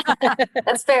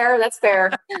 That's fair. That's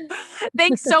fair.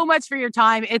 Thanks so much for your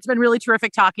time. It's been really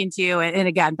terrific talking to you. And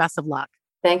again, best of luck.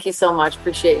 Thank you so much.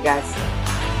 Appreciate you guys.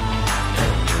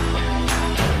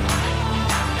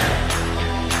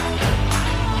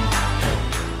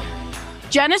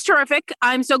 Jen is terrific.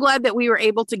 I'm so glad that we were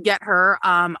able to get her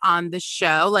on the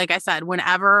show. Like I said,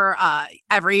 whenever,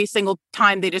 every single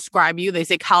time they describe you, they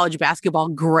say college basketball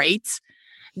great.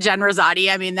 Jen Rizzotti.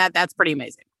 I mean, that's pretty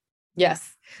amazing.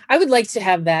 Yes. I would like to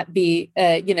have that be,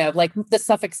 like the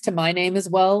suffix to my name as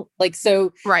well. Like,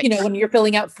 so, right. When you're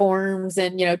filling out forms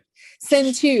and,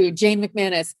 send to Jane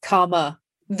McManus, comma,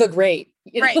 the great.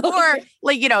 Right. Or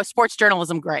like, sports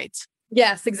journalism great.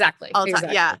 Yes, exactly.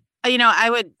 Exactly. Yeah. I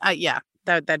would,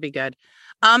 that'd be good.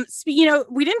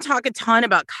 We didn't talk a ton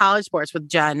about college sports with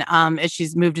Jen as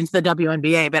she's moved into the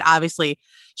WNBA, but obviously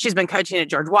she's been coaching at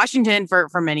George Washington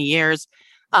for many years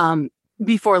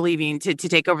before leaving to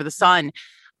take over the Sun.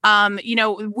 I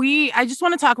just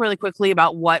want to talk really quickly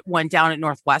about what went down at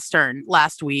Northwestern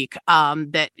last week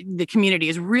that the community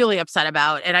is really upset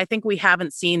about. And I think we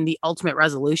haven't seen the ultimate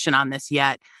resolution on this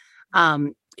yet.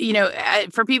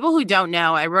 For people who don't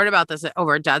know, I wrote about this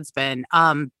over at Deadspin.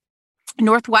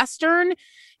 Northwestern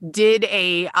did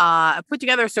put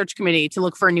together a search committee to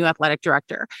look for a new athletic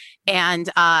director and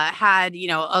had,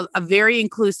 a very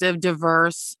inclusive,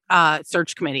 diverse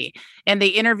search committee. And they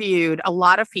interviewed a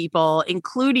lot of people,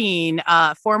 including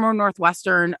former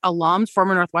Northwestern alums,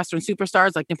 former Northwestern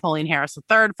superstars like Napoleon Harris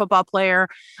III, football player.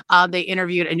 They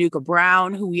interviewed Anuka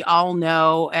Brown, who we all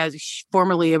know as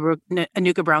formerly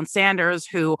Anuka Brown Sanders,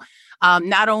 who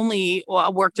not only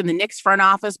worked in the Knicks front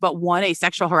office, but won a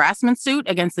sexual harassment suit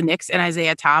against the Knicks and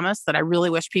Isaiah Thomas that I really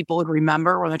wish people would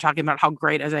remember when they're talking about how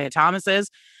great Isaiah Thomas is.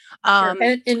 Sure.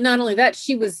 And not only that,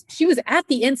 she was at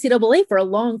the NCAA for a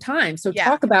long time. So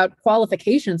talk about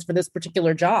qualifications for this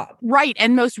particular job. Right.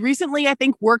 And most recently, I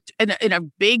think worked in a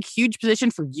big, huge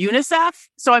position for UNICEF.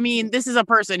 So, I mean, this is a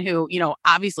person who,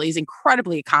 obviously is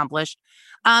incredibly accomplished.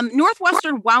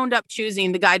 Northwestern wound up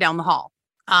choosing the guy down the hall.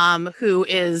 Who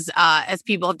is, as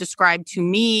people have described to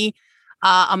me,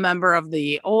 a member of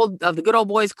the good old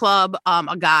boys club,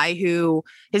 a guy who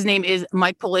his name is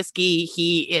Mike Polisky.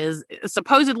 He is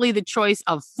supposedly the choice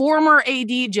of former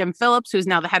AD Jim Phillips, who's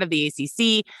now the head of the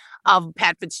ACC, of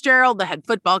Pat Fitzgerald, the head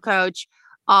football coach,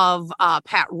 of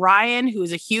Pat Ryan, who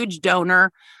is a huge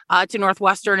donor to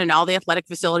Northwestern, and all the athletic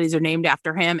facilities are named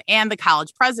after him, and the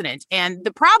college president. And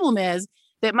the problem is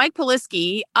that Mike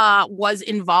Polisky was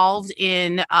involved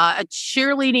in a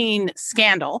cheerleading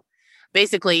scandal.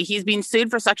 Basically, he's being sued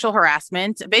for sexual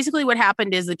harassment. Basically, what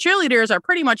happened is the cheerleaders are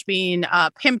pretty much being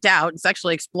pimped out and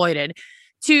sexually exploited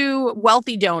to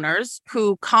wealthy donors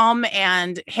who come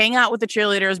and hang out with the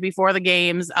cheerleaders before the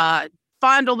games,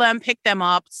 fondle them, pick them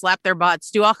up, slap their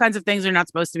butts, do all kinds of things they're not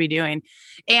supposed to be doing.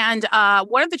 And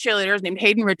one of the cheerleaders named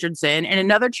Hayden Richardson and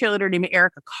another cheerleader named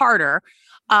Erica Carter.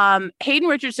 Hayden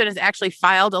Richardson has actually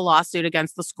filed a lawsuit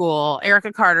against the school.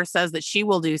 Erica Carter says that she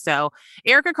will do so.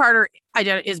 Erica Carter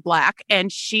is Black,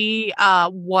 and she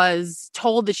was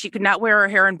told that she could not wear her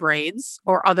hair in braids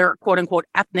or other quote unquote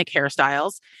ethnic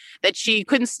hairstyles, that she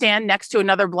couldn't stand next to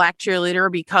another Black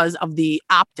cheerleader because of the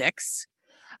optics.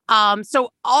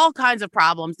 So all kinds of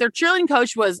problems. Their cheerleading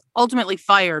coach was ultimately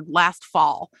fired last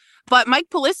fall. But Mike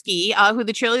Polisky, who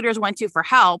the cheerleaders went to for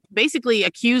help, basically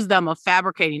accused them of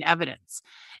fabricating evidence.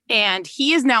 And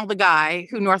he is now the guy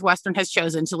who Northwestern has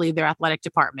chosen to lead their athletic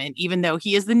department, even though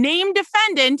he is the named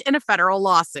defendant in a federal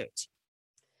lawsuit.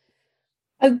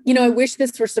 I wish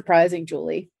this were surprising,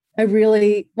 Julie. I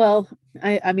really,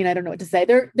 I mean, I don't know what to say.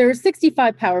 There are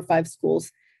 65 Power 5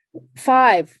 schools.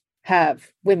 5 have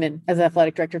women as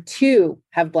athletic director. 2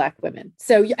 have Black women.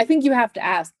 So I think you have to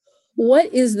ask,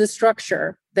 what is the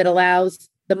structure that allows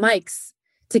the Mikes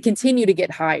to continue to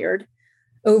get hired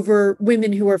over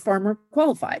women who are far more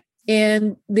qualified?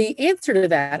 And the answer to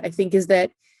that, I think, is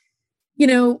that,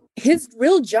 his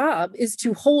real job is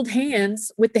to hold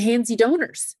hands with the handsy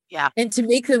donors. Yeah. And to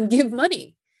make them give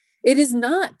money. It is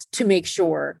not to make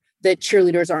sure that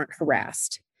cheerleaders aren't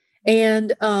harassed.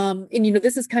 And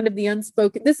this is kind of the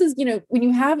unspoken, this is, when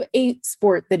you have a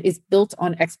sport that is built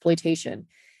on exploitation,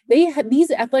 these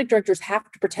athletic directors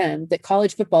have to pretend that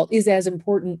college football is as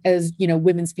important as,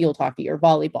 women's field hockey or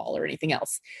volleyball or anything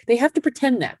else. They have to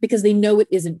pretend that because they know it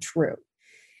isn't true.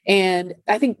 And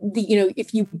I think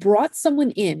if you brought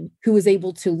someone in who was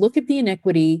able to look at the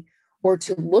inequity or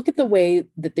to look at the way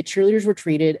that the cheerleaders were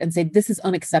treated and say, this is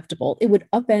unacceptable, it would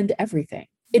upend everything.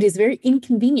 It is very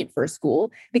inconvenient for a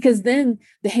school because then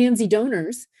the handsy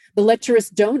donors, the lecherous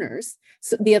donors,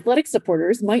 so the athletic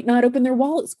supporters might not open their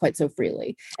wallets quite so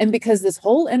freely. And because this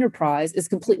whole enterprise is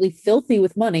completely filthy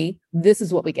with money, this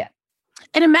is what we get.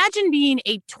 And imagine being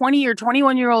a 20 or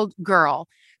 21-year-old girl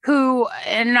who,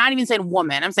 and I'm not even saying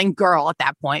woman, I'm saying girl at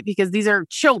that point, because these are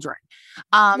children.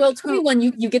 21,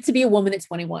 you get to be a woman at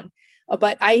 21.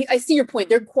 But I see your point.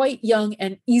 They're quite young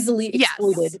and easily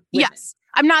exploited. Yes.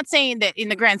 I'm not saying that in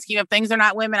the grand scheme of things, they're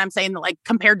not women. I'm saying that, like,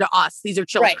 compared to us, these are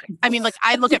children. Right. I mean, like,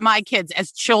 I look at my kids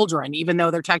as children, even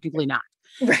though they're technically not.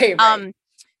 Right.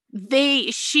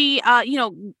 She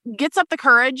gets up the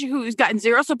courage, who's gotten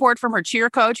zero support from her cheer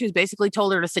coach, who's basically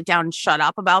told her to sit down and shut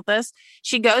up about this.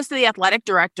 She goes to the athletic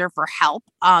director for help.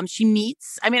 She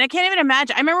meets, I mean, I can't even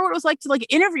imagine. I remember what it was like to, like,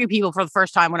 interview people for the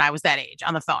first time when I was that age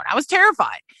on the phone. I was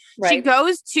terrified. Right. She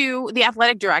goes to the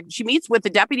athletic director. She meets with the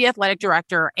deputy athletic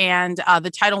director and the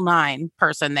Title IX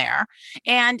person there,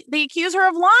 and they accuse her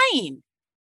of lying.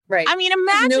 Right. I mean,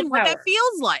 imagine what that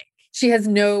feels like. She has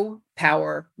no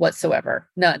power whatsoever.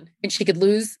 None. And she could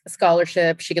lose a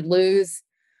scholarship. She could lose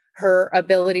her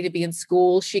ability to be in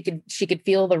school. She could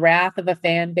feel the wrath of a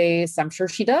fan base. I'm sure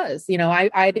she does.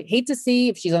 I'd hate to see,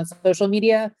 if she's on social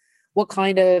media, what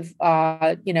kind of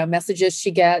messages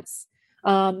she gets.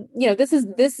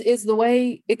 This is the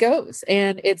way it goes.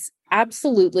 And it's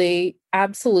absolutely,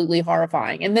 absolutely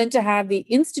horrifying. And then to have the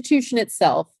institution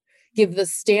itself give the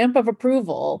stamp of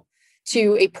approval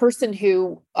to a person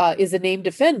who is a named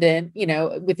defendant,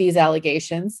 with these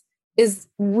allegations is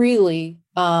really,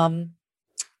 I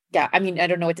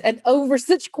don't know. And over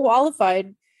such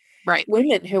qualified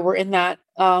women who were in that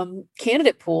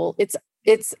candidate pool.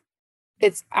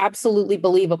 It's absolutely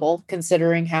believable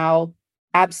considering how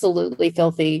absolutely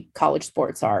filthy college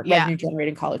sports are, revenue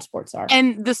generating college sports are.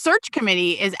 And the search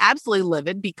committee is absolutely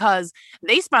livid because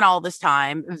they spent all this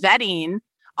time vetting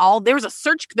there was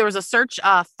a search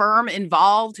firm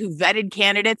involved who vetted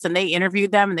candidates, and they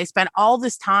interviewed them, and they spent all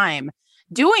this time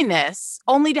doing this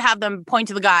only to have them point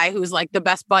to the guy who's like the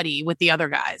best buddy with the other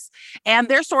guys. And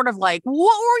they're sort of like,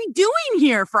 what were we doing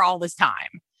here for all this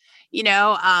time? You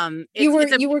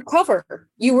were cover.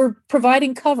 You were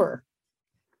providing cover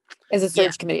as a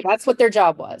search committee. That's what their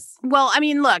job was. Well, I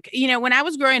mean, look, when I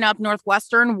was growing up,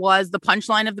 Northwestern was the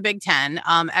punchline of the Big Ten.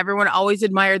 Everyone always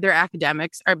admired their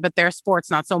academics, but their sports,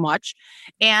 not so much.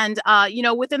 And,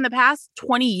 within the past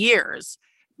 20 years,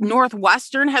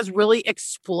 Northwestern has really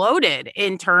exploded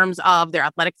in terms of their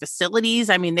athletic facilities.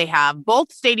 I mean, they have both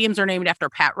stadiums are named after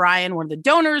Pat Ryan, one of the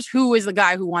donors, who is the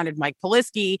guy who wanted Mike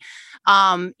Polisky.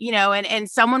 And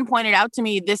someone pointed out to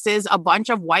me, this is a bunch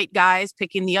of white guys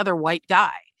picking the other white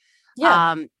guy.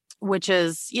 Yeah. Which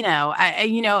is,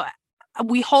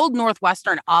 we hold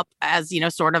Northwestern up as,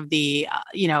 sort of the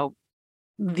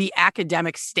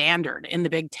academic standard in the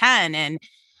Big Ten. And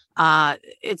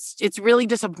it's really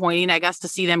disappointing, I guess, to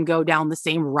see them go down the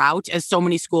same route as so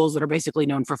many schools that are basically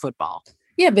known for football.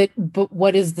 Yeah, but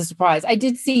what is the surprise? I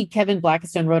did see Kevin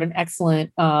Blackistone wrote an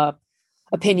excellent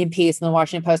opinion piece in the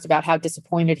Washington Post about how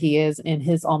disappointed he is in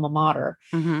his alma mater.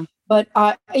 Mm-hmm. But,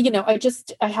 I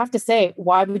have to say,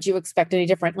 why would you expect any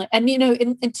differently? And,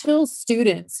 until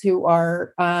students who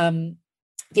are,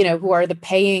 who are the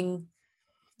paying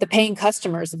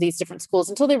customers of these different schools,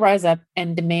 until they rise up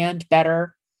and demand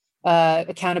better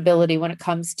accountability when it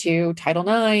comes to Title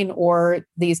IX or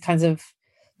these kinds of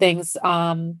things,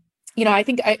 I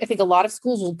think a lot of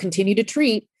schools will continue to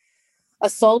treat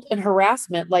assault and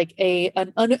harassment like a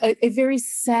very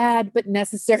sad but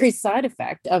necessary side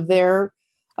effect of their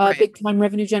big time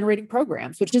revenue generating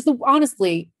programs, which is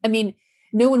honestly, I mean,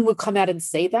 no one would come out and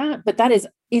say that, but that is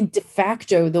in de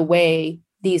facto the way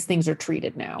these things are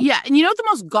treated now. Yeah. And the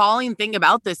most galling thing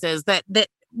about this is that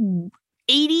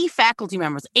 80 faculty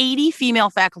members, 80 female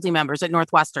faculty members at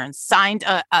Northwestern signed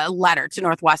a letter to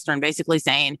Northwestern basically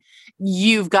saying,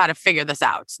 you've got to figure this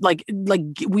out. Like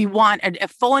we want a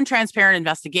full and transparent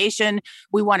investigation.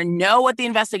 We want to know what the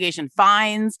investigation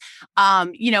finds.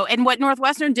 And what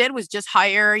Northwestern did was just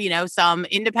hire, some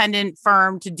independent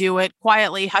firm to do it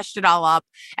quietly, hushed it all up,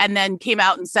 and then came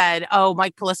out and said, oh,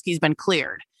 Mike Polisky's been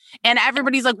cleared. And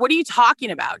everybody's like, what are you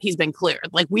talking about? He's been cleared.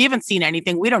 Like, we haven't seen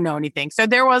anything. We don't know anything. So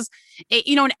there was,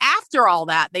 and after all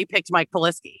that, they picked Mike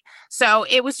Polisky. So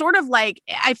it was sort of like,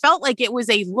 I felt like it was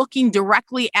a looking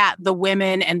directly at the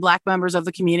women and Black members of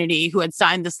the community who had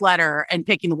signed this letter and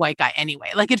picking the white guy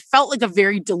anyway. Like, it felt like a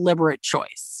very deliberate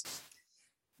choice.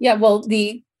 Yeah, well,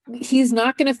 he's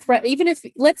not going to threaten, even if,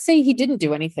 let's say he didn't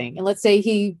do anything. And let's say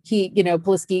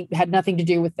Polisky had nothing to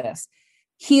do with this.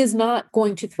 He is not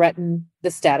going to threaten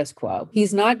the status quo.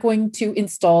 He's not going to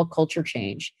install culture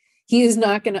change. He is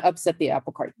not going to upset the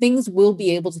apple cart. Things will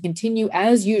be able to continue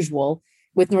as usual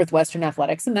with Northwestern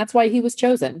athletics. And that's why he was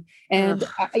chosen. And,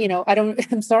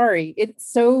 I'm sorry.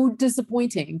 It's so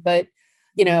disappointing, but,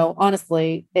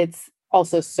 honestly, it's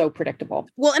also so predictable.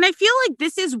 Well, and I feel like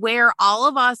this is where all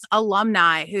of us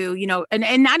alumni who,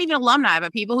 and not even alumni,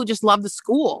 but people who just love the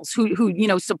schools,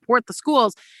 who support the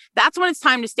schools, that's when it's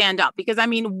time to stand up. Because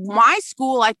my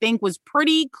school, I think, was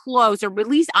pretty close, or at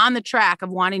least on the track of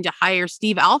wanting to hire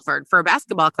Steve Alford for a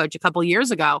basketball coach a couple of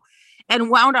years ago, and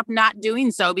wound up not doing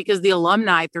so because the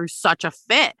alumni threw such a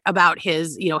fit about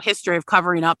his, history of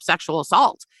covering up sexual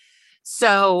assault.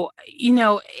 So,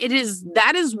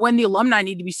 that is when the alumni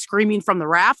need to be screaming from the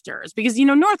rafters, because,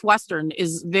 Northwestern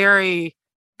is very,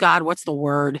 God, what's the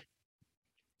word?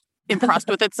 Impressed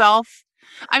with itself.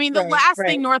 The last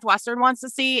thing Northwestern wants to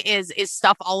see is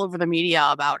stuff all over the media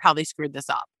about how they screwed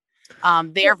this up.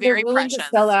 They're very precious.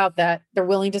 They're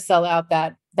willing to sell out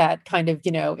that kind of,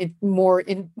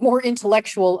 more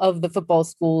intellectual of the football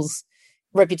school's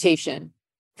reputation.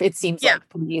 It seems like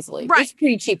pretty easily. Right. It's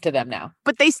pretty cheap to them now.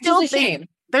 But they still think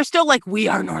they're still like, we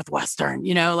are Northwestern,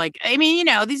 these are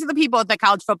the people at the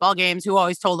college football games who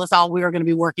always told us all we were going to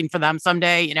be working for them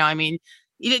someday.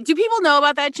 Do people know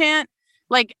about that chant?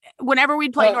 Like, whenever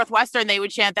we'd play Northwestern, they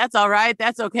would chant, that's all right.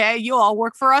 That's okay. You'll all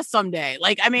work for us someday.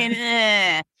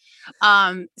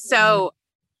 So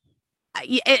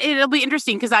it'll be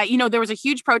interesting because there was a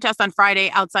huge protest on Friday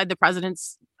outside the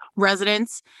president's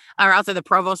residence, or outside the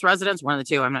provost residence, one of the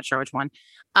two, I'm not sure which one.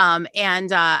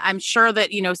 And I'm sure that,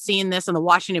 seeing this in the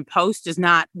Washington Post is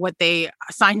not what they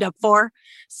signed up for.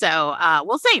 So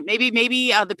we'll see. Maybe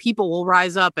the people will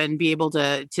rise up and be able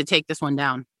to take this one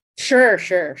down. Sure.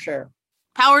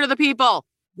 Power to the people.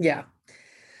 Yeah.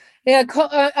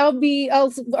 I'll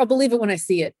believe it when I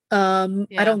see it.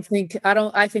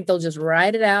 I think they'll just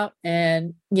ride it out,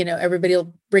 and, everybody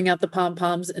will bring out the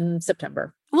pom-poms in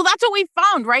September. Well, that's what we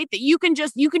found, right? That you can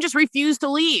just refuse to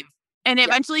leave, and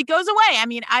eventually it goes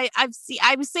away.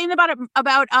 I was saying about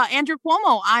Andrew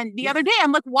Cuomo on the other day.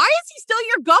 I'm like, why is he still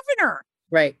your governor?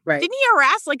 Right. Didn't he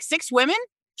harass like 6 women?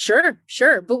 Sure.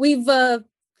 But we've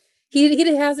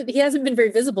he hasn't been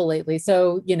very visible lately,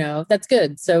 so that's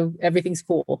good. So everything's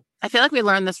cool. I feel like we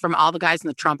learned this from all the guys in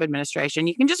the Trump administration.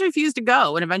 You can just refuse to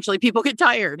go, and eventually people get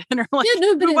tired and are like,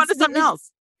 move on to something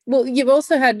else. Well, you've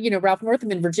also had, Ralph Northam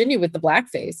in Virginia with the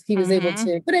blackface. He was able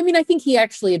to, but I think he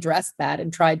actually addressed that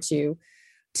and tried to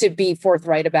be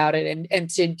forthright about it and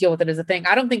to deal with it as a thing.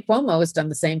 I don't think Cuomo has done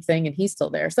the same thing, and he's still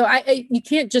there. So you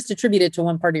can't just attribute it to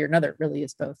one party or another. It really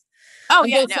is both. Oh,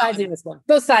 yeah. Both sides in this one.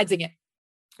 Both sides in it.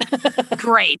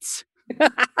 Great.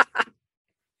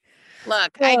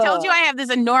 Look, I told you I have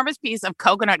this enormous piece of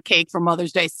coconut cake for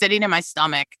Mother's Day sitting in my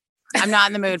stomach. I'm not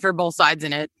in the mood for both sides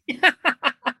in it.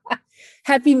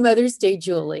 Happy Mother's Day,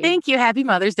 Julie. Thank you. Happy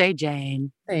Mother's Day,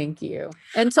 Jane. Thank you.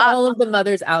 And to all of the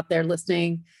mothers out there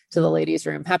listening to the ladies'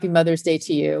 room, happy Mother's Day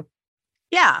to you.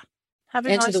 Yeah.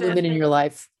 And to the women in your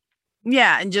life.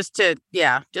 Yeah. And just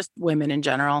women in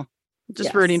general.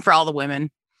 Just rooting for all the women.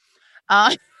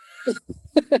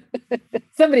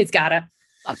 Somebody's gotta.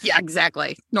 Yeah,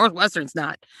 exactly. Northwestern's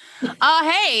not.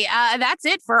 Hey, that's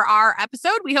it for our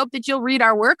episode. We hope that you'll read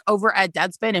our work over at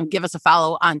Deadspin and give us a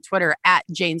follow on Twitter at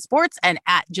Jane Sports and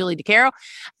at Julie DeCaro.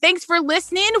 Thanks for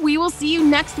listening. We will see you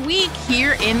next week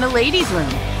here in the ladies' room.